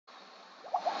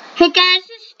Hey guys,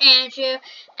 it's Andrew,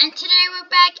 and today we're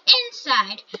back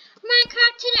inside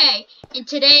Minecraft today. In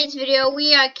today's video,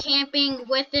 we are camping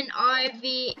with an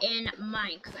RV in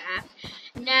Minecraft.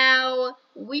 Now,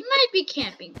 we might be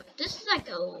camping, but this is like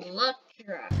a luxury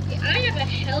RV. I have a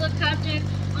helicopter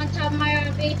on top of my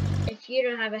RV. If you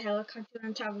don't have a helicopter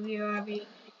on top of your RV,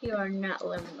 you are not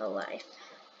living the life.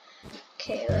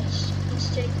 Okay, let's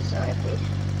take this RV.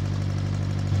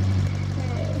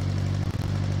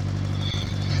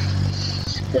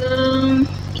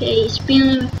 Okay, speed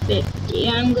limit 50.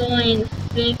 I'm going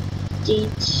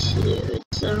 52.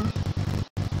 So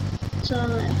all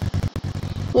right.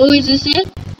 Oh, is this it?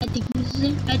 I think this is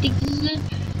it.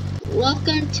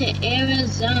 Welcome to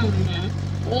Arizona.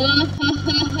 Oh, ho,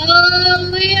 ho,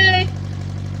 ho. We are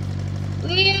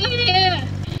here.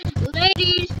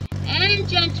 Ladies and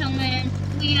gentlemen,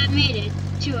 we have made it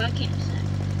to our campsite.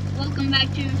 Welcome back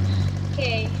to,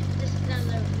 okay, this is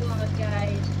another vlog,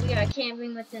 guys. We are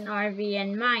camping with an RV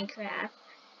in Minecraft.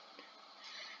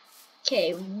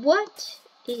 Okay, what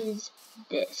is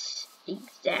this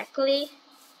exactly?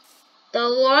 The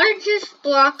largest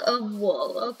block of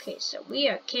wool. Okay, so we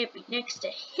are camping next to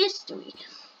history,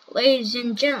 ladies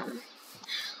and gentlemen.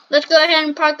 Let's go ahead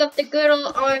and park up the good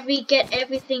old RV, get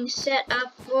everything set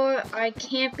up for our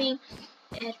camping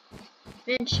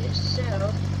adventure. So,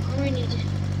 all we need to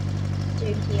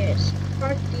do here is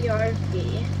park the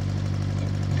RV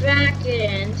and back it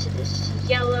into this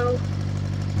yellow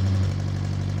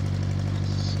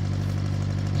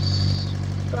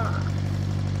spot.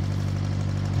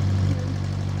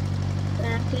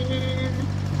 Back it in.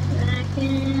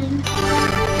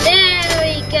 There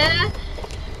we go.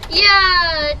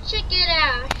 Yeah, check it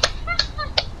out.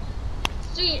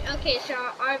 Sweet. Okay, so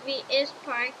our RV is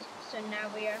parked. So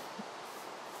now we are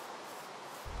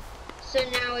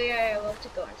able to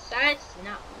go inside. It's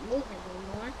not moving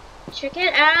anymore. Check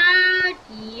it out.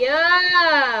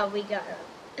 Yeah, we got a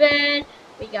bed.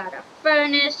 We got a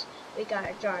furnace. We got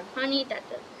a jar of honey. That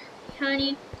doesn't have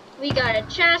honey. We got a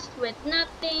chest with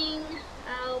nothing.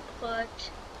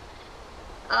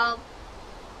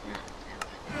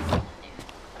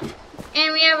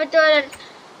 And we have a door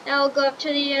that will go up to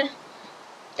the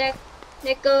that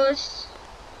goes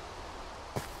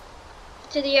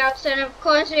to the outside. And of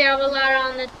course, we have a ladder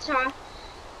on the top,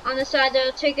 on the side that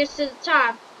will take us to the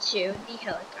top to the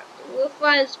helicopter. We'll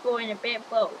fly this boy in a bit,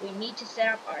 but we need to set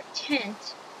up our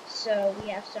tent so we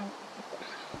have some.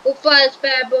 We'll fly this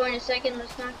bad boy in a second.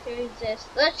 Let's not resist.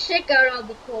 Let's check out all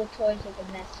the cool toys we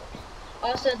can mess with.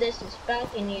 Also, this is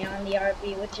balcony on the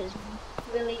RV, which is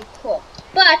really cool.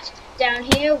 But down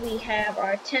here we have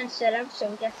our tent set up, so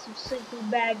we got some sleeping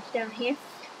bags down here.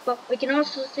 But we can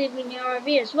also sleep in the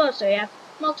RV as well, so we have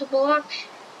multiple options.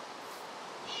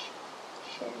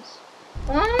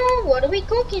 Oh, what are we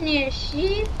cooking here?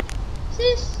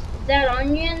 Is that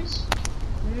onions?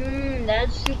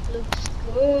 That soup looks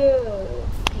good.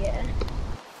 Yeah,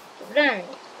 very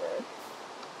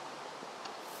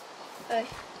good.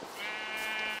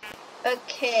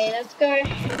 Okay, let's go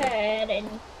ahead and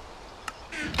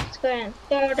throw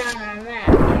down our map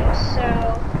here.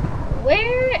 So,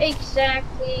 where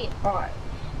exactly are we?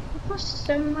 We're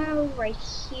somewhere right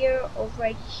here or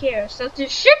right here. So there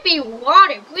should be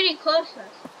water pretty close to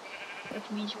us, which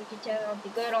means we can take out the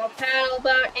good old paddle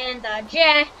boat and the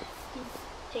jet.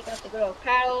 Take out the good old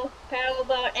paddle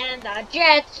boat and the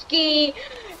jet ski.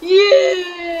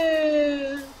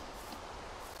 Yeah.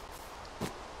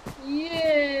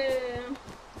 Yeah.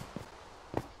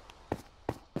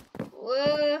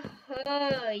 Whoa,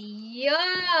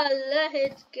 yeah,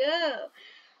 let's go.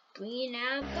 Bring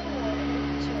out the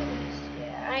water toys.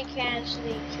 Yeah, I can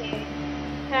actually carry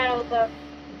paddle boat,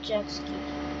 jet ski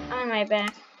on my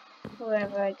back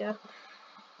wherever I go.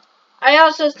 I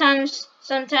also sometimes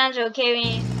will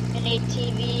carry an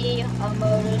ATV, a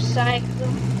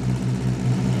motorcycle,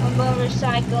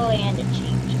 and a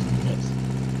jeep just in case.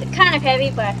 They're kind of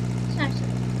heavy, but it's nice.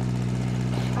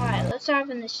 Alright, let's hop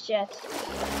in this jet ski.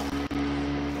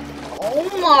 Oh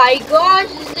my gosh,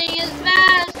 this thing is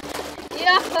fast!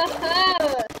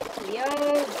 Yo!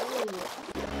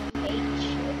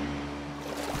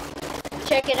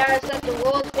 Check it out, it's like the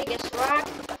world's biggest rock.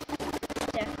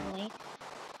 Definitely.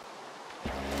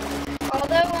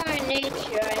 Although we're in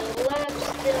nature, I love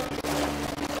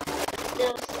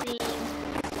still seeing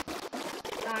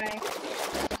the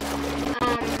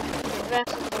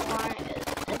rest of the farm.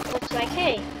 It looks like,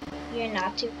 hey, you're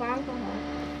not too far from home.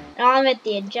 And I'll admit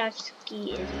the jet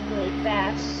ski is really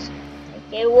fast.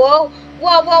 Okay, whoa, we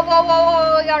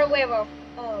got a wave. Oh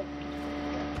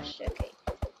gosh, okay.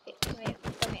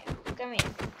 Come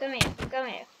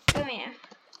here.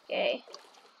 Okay.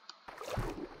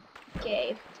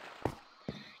 Okay.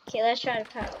 Okay, let's try to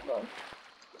paddle.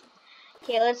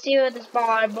 Okay, let's see what this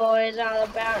baller boy is all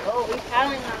about. Oh, we're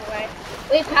paddling on the way.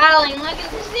 We're paddling. Look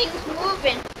at this thing's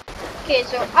moving. Okay,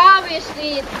 so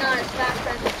obviously it's not as fast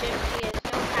as a gypsy. It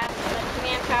don't have as much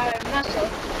manpower and muscle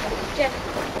as a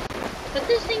gypsy. But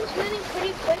this thing's moving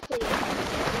pretty quickly.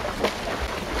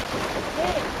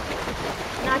 Okay.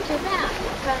 Not too bad.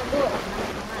 It's kind of cool.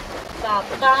 Ba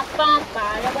ba ba ba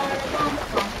da ba da bum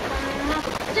bum ba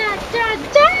da da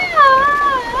da.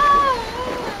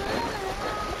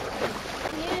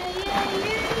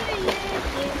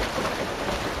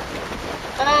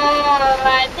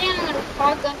 I think I'm gonna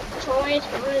park up the toys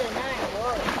for the night.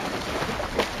 Whoa.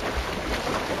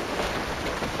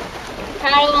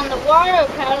 Paddle on the water or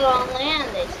paddle on land,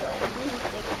 they said. I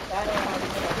think paddle on land.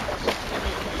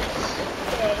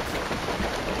 Okay.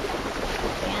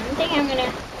 Okay, I think I'm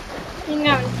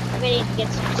ready to get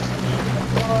some sleep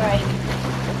before I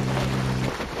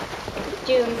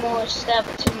do more stuff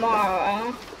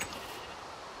tomorrow.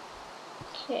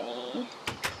 Okay.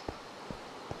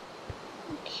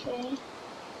 Okay.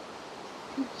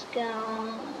 Let's go.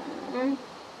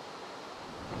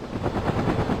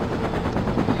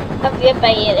 Up here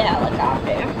by the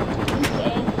helicopter.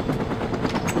 Okay.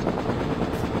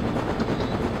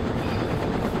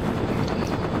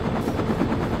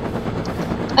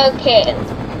 Okay.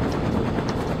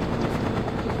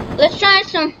 Let's try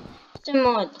some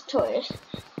more of the toys.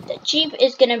 The Jeep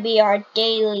is gonna be our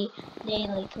daily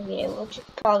commute. We'll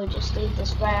probably just leave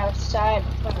this right outside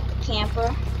in front of the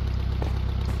camper.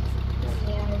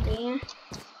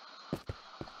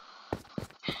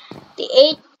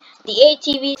 The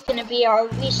ATV is gonna be our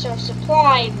resource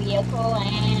supply vehicle,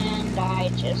 and I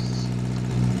just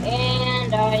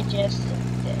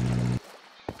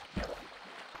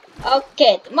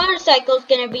okay, the motorcycle is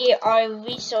gonna be our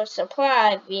resource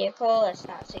supply vehicle. Let's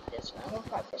not take this one. We'll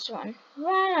park this one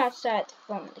right outside the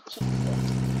front of the camper.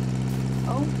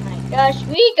 Oh my gosh,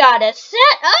 we gotta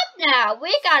set up now.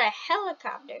 We got a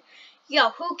helicopter. Yo,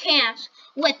 who camps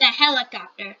with a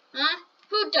helicopter? Huh?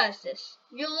 Who does this?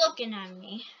 You're looking at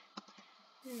me.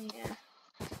 Yeah.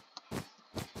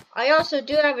 I also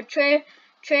do have a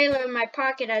trailer in my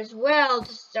pocket as well.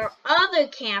 This is our other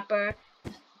camper,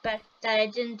 but that I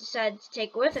didn't decide to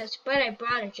take with us, but I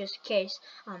brought it just in case.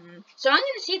 So I'm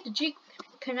gonna see if the Jeep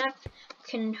can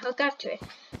hook up to it.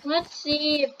 Let's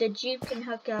see if the Jeep can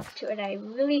hook up to it. I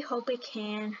really hope it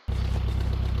can.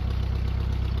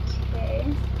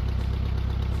 Okay.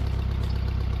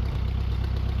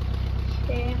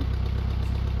 Okay.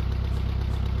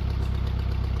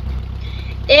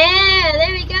 Yeah,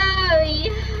 there we go.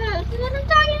 Yeah, that's what I'm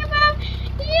talking about.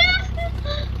 Yeah.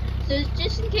 So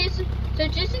just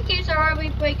in case our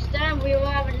RV breaks down, we will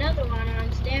have another one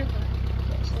on standby.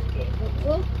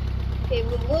 Okay,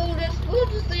 we'll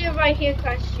just leave it right here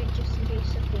across the street just in case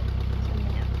something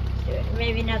happens to it.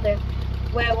 Maybe another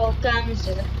werewolf comes,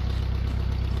 or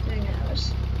who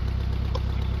knows.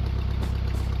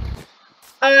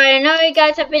 Alright, I know you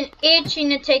guys have been itching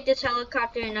to take this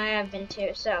helicopter, and I have been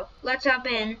too. So let's hop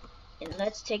in and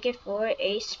let's take it for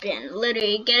a spin.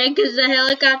 Literally, get it? Because the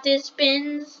helicopter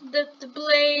spins the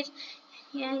blade.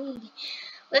 Yeah.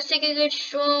 Let's take a good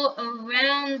stroll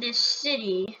around this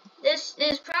city. This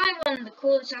is probably one of the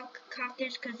coolest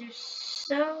helicopters because there's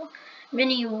so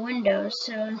many windows.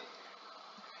 So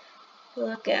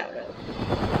look out.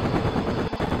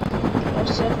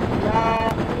 Also fly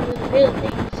through the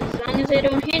buildings as long as they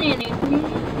don't hit anything.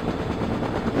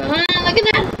 Oh, look at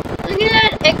that! Look at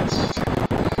that!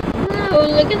 Oh,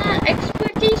 look at that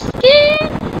expertise skin!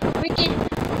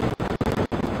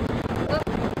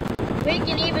 We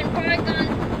can even park on.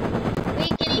 We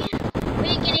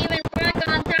can even park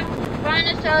on top of the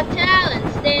finest hotel and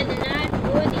stay the night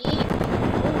for the evening.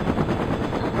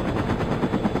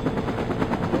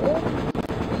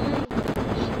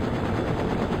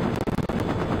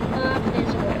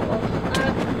 There's a werewolf.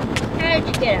 How did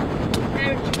you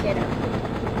get up?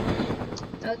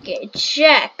 Okay,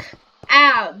 check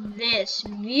out this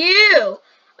view.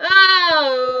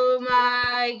 Oh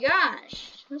my gosh.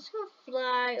 Let's go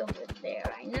fly over there.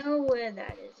 I know where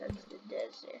that is. That's the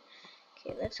desert.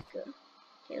 Okay, let's go.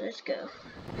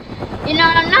 You know,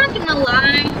 I'm not gonna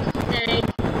lie that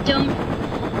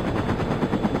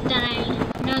I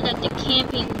know that the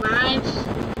camping vibes,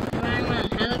 riding on a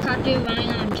helicopter,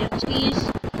 riding on jet skis,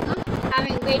 I'm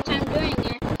having a great time doing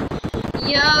it.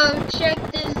 Yo, check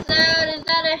this out. Is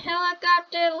that a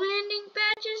helicopter landing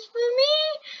patches for me?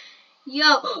 Yo,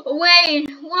 wait,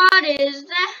 what is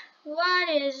that?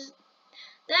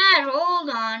 Hold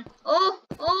on. Oh,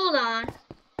 hold on.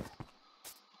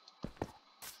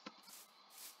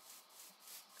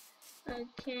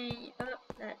 Okay, oh,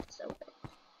 that's so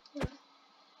good.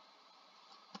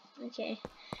 Okay.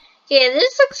 Okay,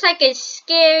 this looks like a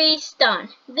scary stunt.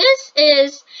 This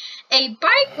is a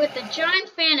bike with a giant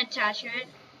fan attachment,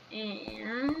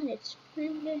 and it's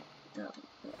pretty. Oh,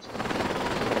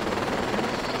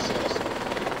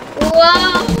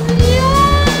 whoa!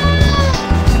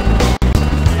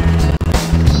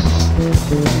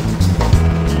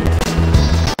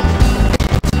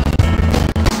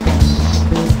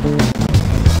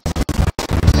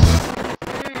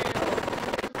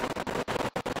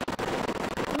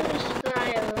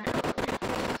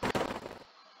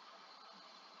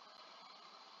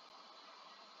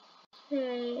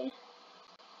 Okay.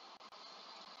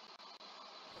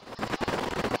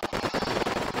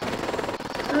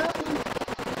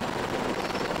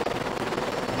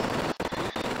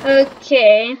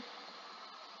 Okay.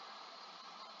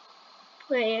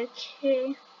 Wait,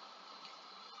 okay.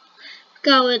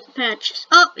 Go with patches.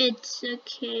 Oh, it's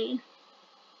okay.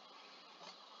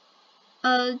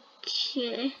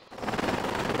 Okay.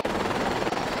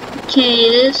 Okay,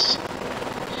 this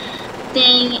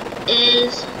thing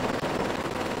is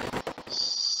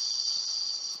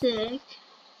sick.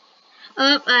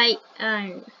 Oh, this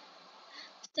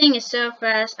thing is so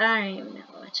fast, I don't even know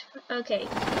what's, okay.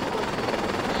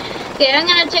 Okay, I'm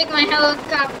gonna take my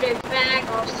helicopter back.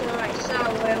 Also, I saw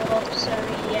a werewolf, so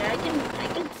yeah, I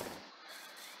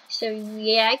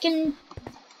can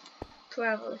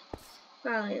probably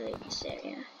leave this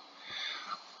area.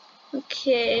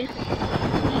 Okay.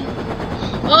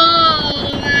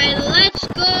 Alright, let's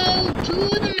go to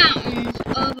the mountains.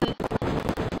 Over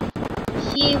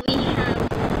here we have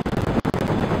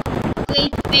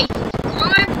great faces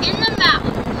carved in the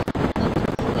mountains of the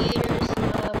creators of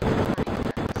Minecraft.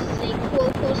 This is a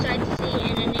cool sight to see,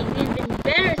 and an even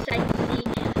better sight to see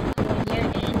when you're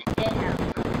in a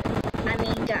helicopter. I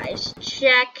mean, guys,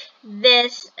 check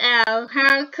this out.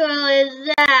 How cool is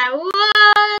that?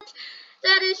 What?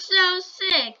 That is so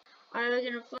sick. Are we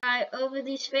gonna fly over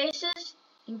these faces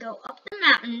and go up the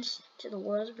mountains to the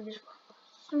world's biggest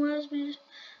waterfall?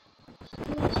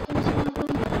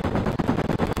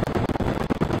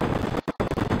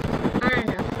 I don't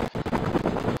know.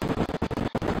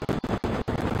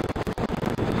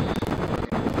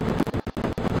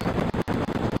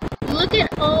 Look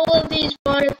at all of these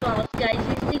waterfalls, guys.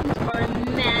 These things are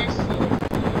massive.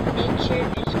 Nature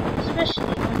is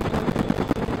especially wonderful.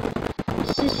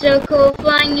 This is so cool,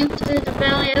 flying into the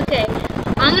valley. Okay,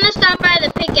 I'm gonna stop by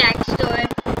the pickaxe store,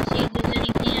 see if there's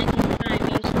anything I can find.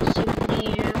 Maybe some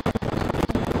souvenir.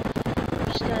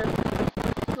 Just gotta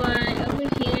fly over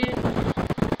here.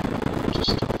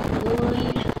 Just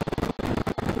avoid.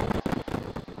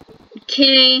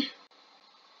 Okay.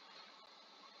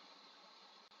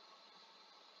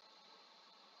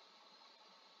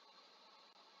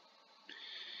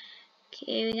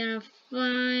 Okay, we're gonna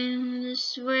fly this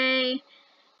way.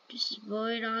 Just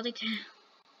avoid all the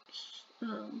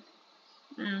oh.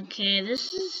 Okay,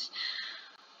 this is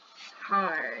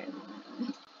hard.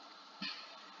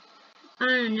 I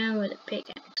don't know where the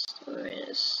pickaxe store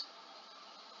is.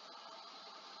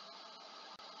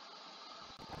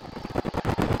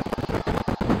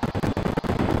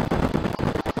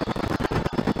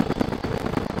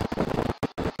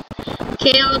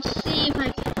 Okay, let's see if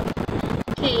I can.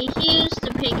 Okay, here's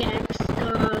the pickaxe.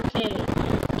 Okay,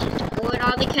 just avoid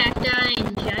all the cacti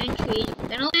and giant trees. We're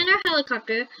gonna land our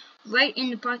helicopter right in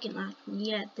the parking lot.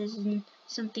 Yeah, this is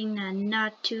something that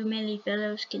not too many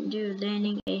fellows can do,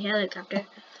 landing a helicopter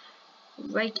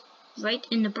right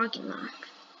in the parking lot.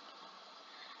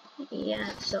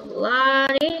 Yeah, it's a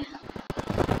lottie.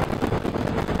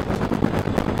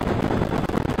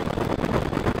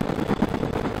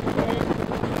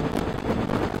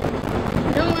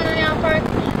 Don't worry, I'll park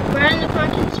right in the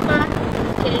parking spot.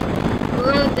 Okay,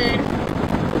 we're all good.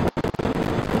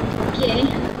 Okay.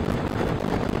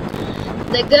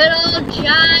 The good old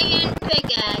giant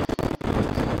pickaxe.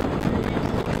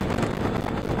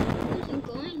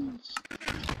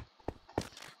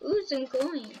 Ooh, some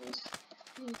coins.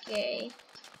 Okay.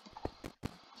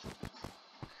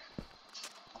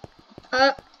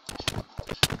 Up.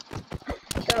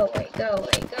 Go away, go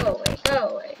away, go away, go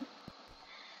away.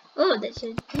 Oh, there's a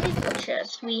nickel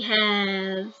chest. We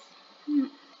have...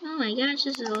 Oh my gosh,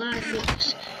 this is a lot of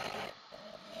books.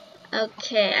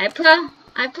 Okay, I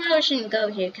probably shouldn't go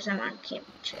here because I'm on a camping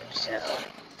trip, so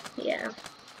yeah.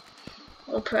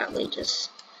 We'll probably just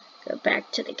go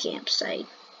back to the campsite.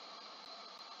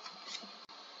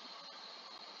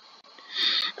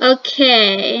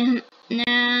 Okay,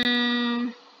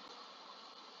 now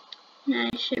I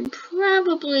should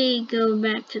probably go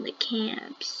back to the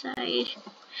campsite.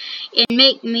 and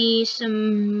make me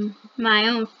my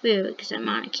own food because I'm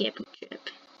on a camping trip.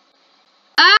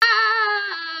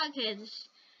 Ah! Okay, this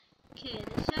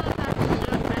helicopter is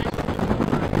so fast.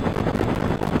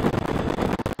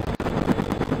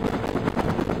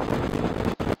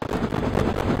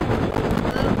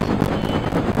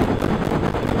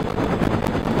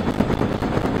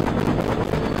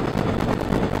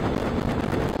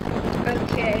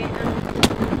 Okay.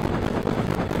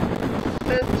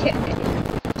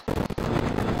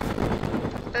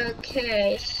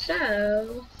 Okay,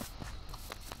 so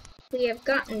we have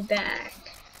gotten back.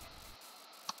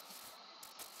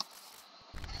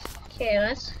 Okay,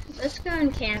 let's go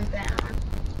and camp out.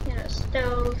 Got a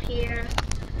stove here.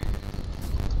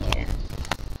 Yeah.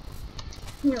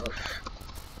 No.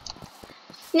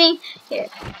 Here,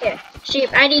 sheep.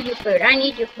 I need your food. I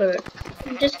need your food.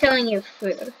 I'm just killing your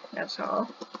food. That's all.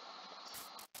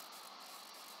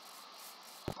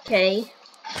 Okay.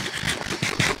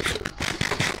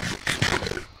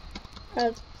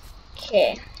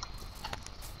 Okay.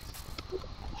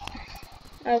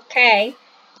 Okay.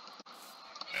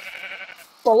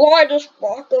 The largest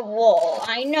block of wool.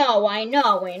 I know,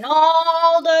 and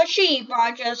all the sheep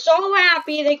are just so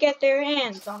happy to get their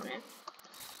hands on it.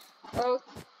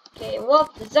 Okay,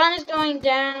 well, the sun is going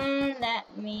down. That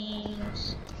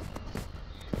means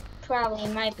probably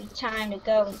might be time to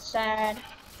go inside.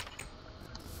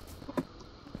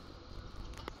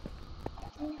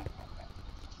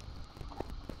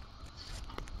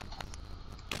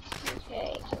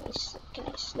 Okay, can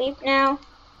I sleep now?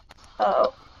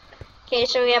 Oh. Okay,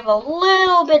 so we have a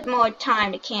little bit more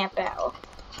time to camp out.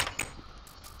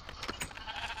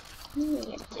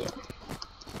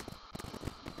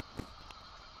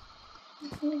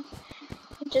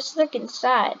 Just look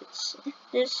inside.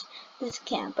 This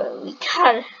camper. We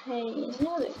got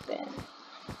another bed.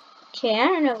 Okay, I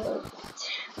don't know.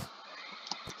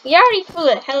 We already flew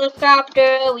a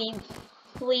helicopter. We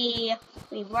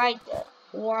ride the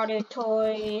water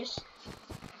toys.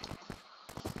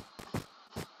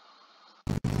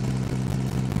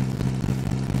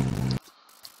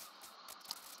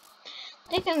 I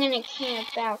think I'm gonna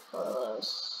camp out for a little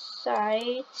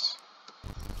site.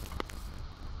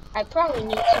 I probably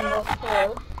need some more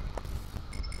food.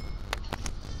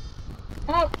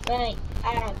 Oh, but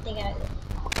I don't think I.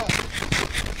 Oh.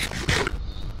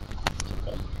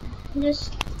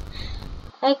 Just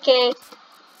okay.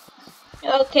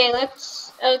 Okay,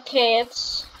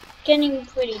 it's getting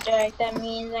pretty dark. That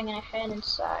means I'm gonna head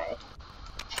inside.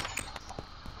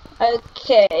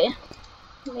 Okay,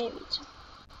 maybe.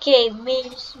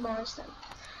 Maybe small stuff.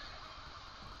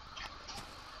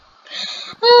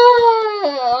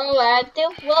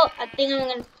 I think I'm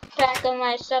gonna pack up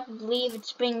my stuff and leave.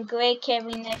 It's been great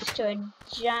camping next to a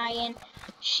giant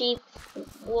sheep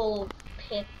wool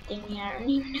pit thingy. I don't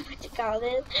even know what to call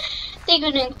this. I think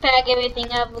we're gonna pack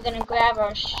everything up. We're gonna grab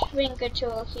our shrinker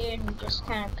tool here and just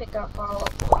kind of pick up all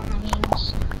of the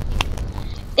belongings.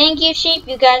 Thank you, sheep.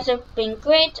 You guys have been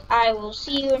great. I will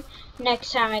see you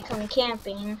next time I come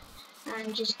camping.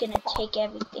 I'm just gonna take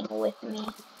everything with me.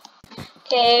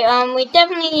 Okay, we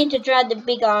definitely need to drive the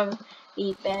big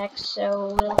RV back,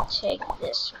 so we'll take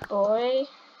this boy.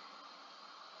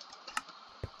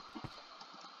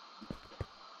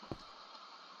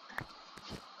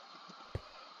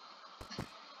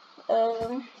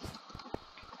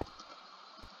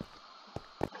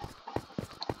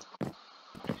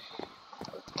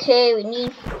 Okay, we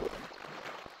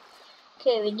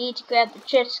need to grab the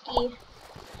jet ski.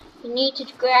 We need to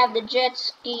grab the jet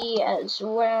ski as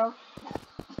well.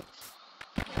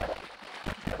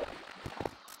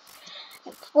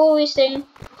 Before they say,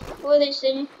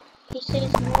 he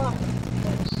says more.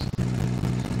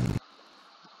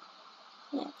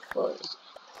 Yeah, before we say.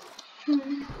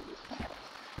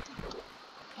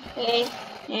 Okay,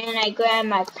 and I grab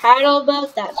my paddle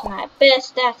boat. That's my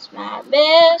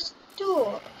best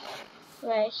tool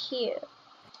right here.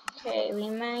 Okay, we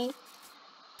might.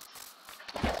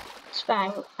 It's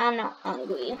fine. I'm not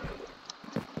hungry.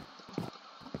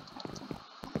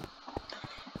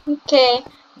 Okay.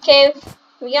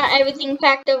 We got everything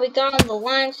packed up. We got all the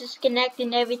lines disconnected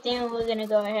and everything. We're gonna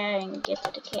go ahead and get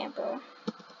to the camper.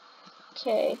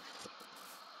 Okay.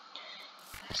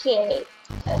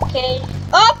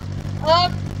 Up.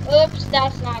 Oops.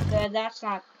 That's not good. That's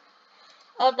not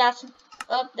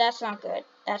good.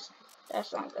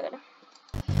 That's not good.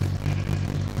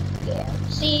 Yeah.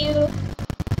 See you.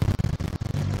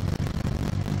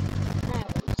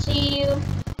 See you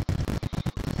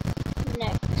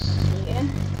next year.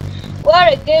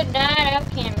 What a good night of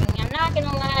camping. I'm not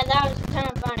gonna lie, that was a ton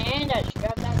of fun, and I just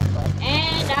dropped out the boat,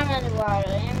 and I'm on the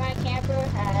underwater, and my camper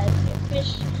has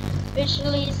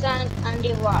officially sunk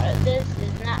underwater. This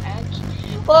is not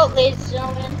okay. Well, ladies and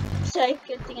gentlemen, it's a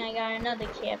good thing I got another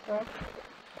camper.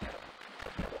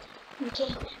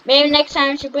 Okay, maybe next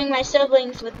time I should bring my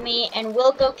siblings with me and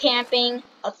we'll go camping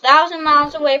 1,000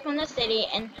 miles away from the city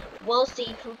and we'll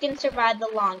see who can survive the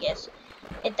longest.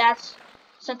 If that's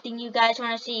something you guys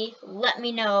want to see, let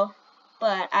me know.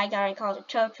 But I gotta call the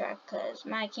tow truck because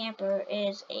my camper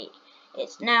is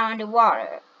it's now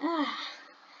underwater.